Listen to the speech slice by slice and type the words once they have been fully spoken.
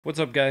What's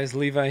up guys,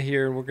 Levi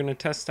here. We're going to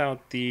test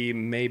out the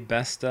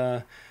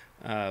Maybesta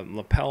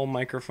lapel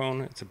microphone.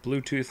 It's a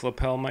Bluetooth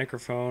lapel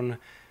microphone,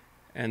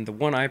 and the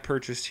one I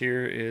purchased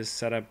here is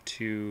set up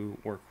to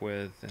work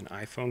with an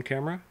iPhone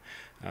camera.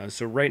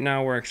 So right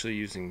now we're actually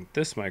using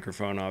this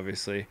microphone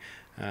obviously,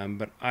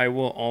 but I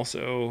will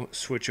also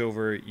switch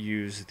over,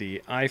 use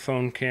the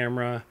iPhone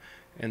camera,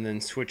 and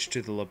then switch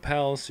to the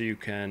lapel so you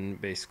can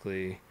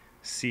basically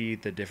see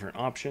the different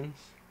options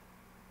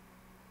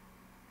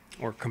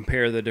or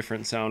compare the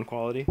different sound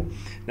quality.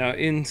 Now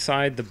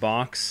inside the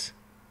box,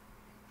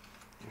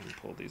 let me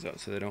pull these out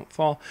so they don't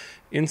fall.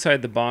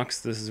 Inside the box,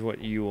 this is what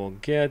you will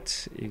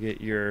get. You get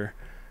your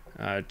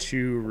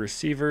two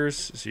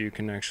receivers, so you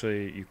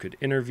could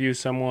interview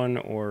someone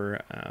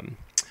or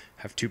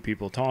have two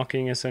people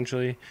talking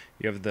essentially.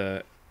 You have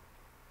the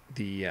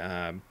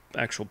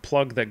actual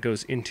plug that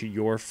goes into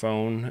your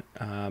phone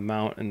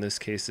mount. In this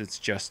case, it's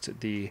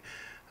just the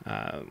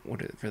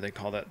whatever they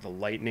call that, the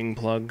lightning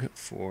plug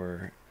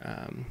for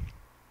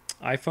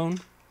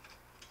iPhone.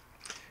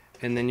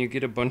 And then you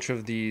get a bunch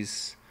of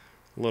these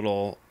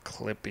little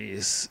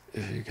clippies,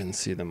 if you can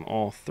see them,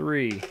 all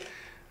three,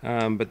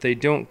 but they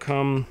don't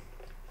come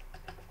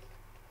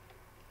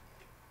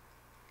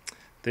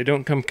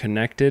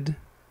connected,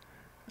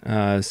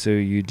 so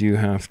you do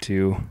have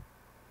to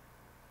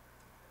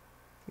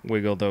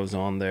wiggle those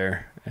on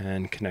there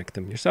and connect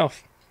them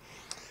yourself.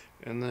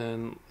 And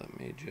then let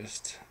me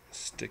just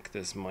stick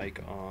this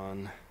mic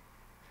on.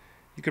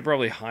 You could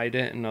probably hide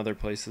it in other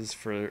places.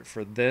 For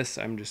this,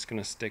 I'm just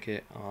going to stick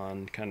it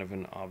on kind of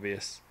an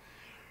obvious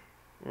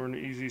or an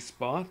easy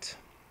spot.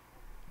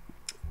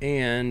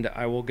 And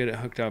I will get it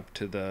hooked up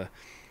to the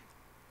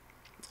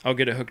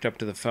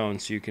phone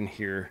so you can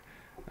hear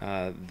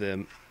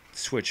the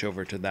switch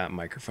over to that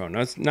microphone.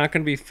 Now, it's not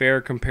going to be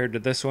fair compared to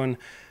this one.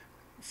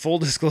 Full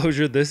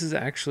disclosure, this is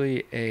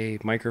actually a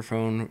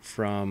microphone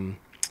from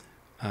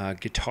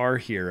Guitar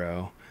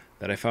Hero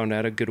that I found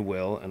at a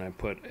Goodwill, and I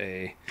put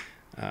a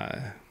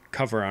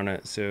cover on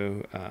it,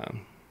 so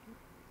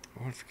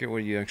I forget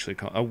what you actually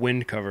call it, a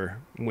wind cover,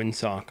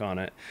 windsock on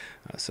it.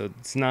 So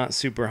it's not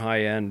super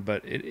high end,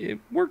 but it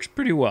works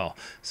pretty well.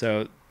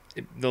 So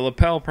the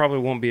lapel probably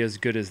won't be as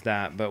good as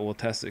that, but we'll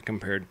test it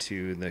compared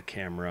to the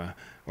camera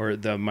or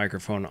the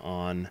microphone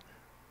on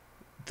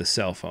the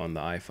cell phone,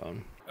 the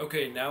iPhone.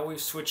 Okay, now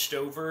we've switched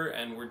over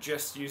and we're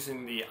just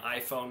using the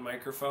iPhone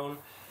microphone.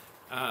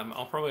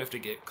 I'll probably have to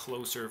get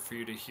closer for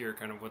you to hear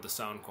kind of what the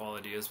sound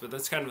quality is, but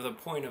that's kind of the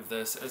point of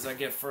this. As I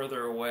get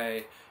further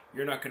away,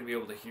 you're not going to be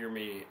able to hear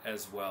me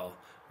as well.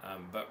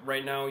 But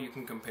right now you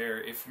can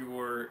compare. If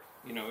you're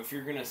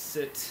going to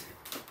sit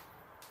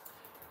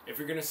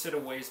a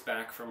ways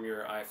back from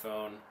your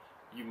iPhone,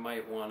 you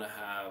might want to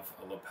have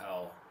a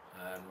lapel.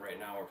 And right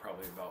now we're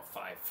probably about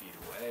 5 feet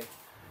away.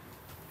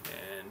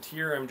 And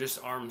here I'm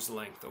just arm's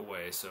length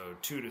away, so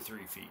 2 to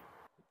 3 feet.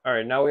 All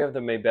right, now we have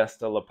the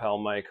Maybesta lapel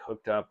mic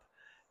hooked up.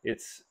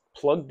 It's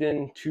plugged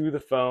into the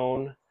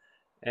phone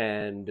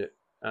and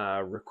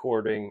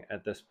recording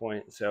at this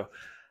point. So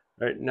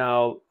right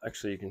now,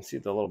 actually you can see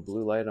the little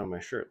blue light on my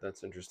shirt.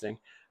 That's interesting.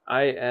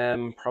 I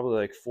am probably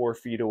like 4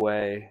 feet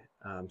away.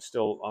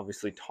 Still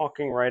obviously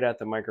talking right at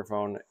the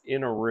microphone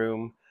in a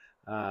room.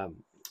 So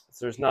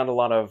there's not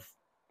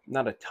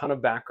a ton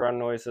of background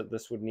noise that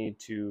this would need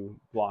to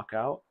block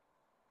out.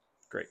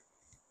 Great.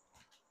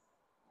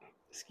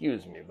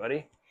 Excuse me,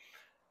 buddy.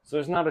 So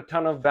there's not a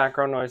ton of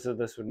background noise that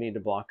this would need to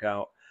block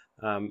out.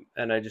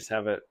 And I just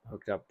have it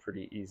hooked up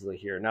pretty easily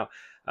here. Now,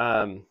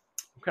 I'm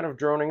kind of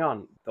droning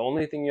on. The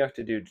only thing you have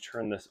to do to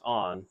turn this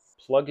on,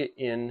 plug it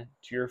in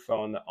to your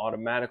phone that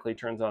automatically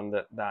turns on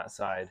that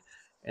side.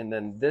 And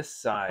then this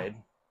side,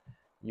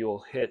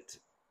 you'll hit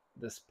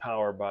this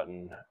power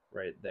button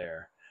right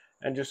there.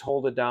 And just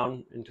hold it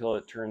down until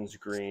it turns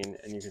green.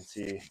 And you can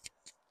see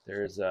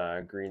there's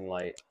a green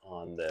light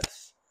on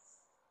this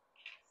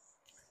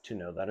to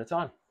know that it's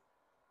on.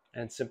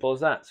 And simple as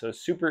that. So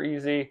super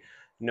easy,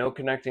 no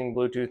connecting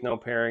Bluetooth, no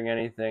pairing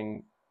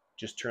anything.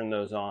 Just turn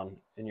those on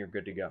and you're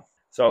good to go.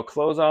 So I'll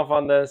close off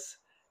on this.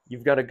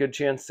 You've got a good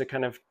chance to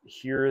kind of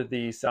hear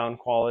the sound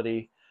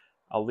quality.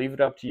 I'll leave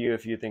it up to you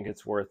if you think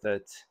it's worth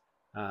it.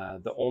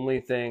 The only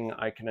thing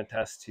I can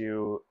attest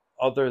to,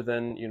 other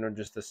than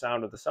just the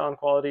sound of the sound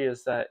quality,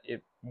 is that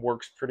it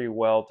works pretty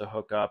well to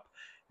hook up.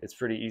 It's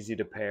pretty easy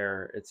to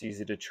pair. It's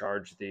easy to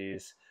charge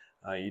these.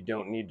 You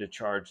don't need to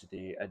charge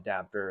the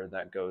adapter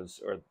that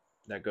goes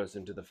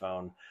into the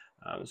phone.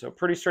 So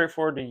pretty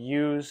straightforward to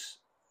use.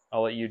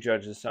 I'll let you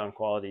judge the sound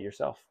quality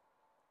yourself.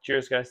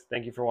 Cheers, guys.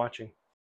 Thank you for watching.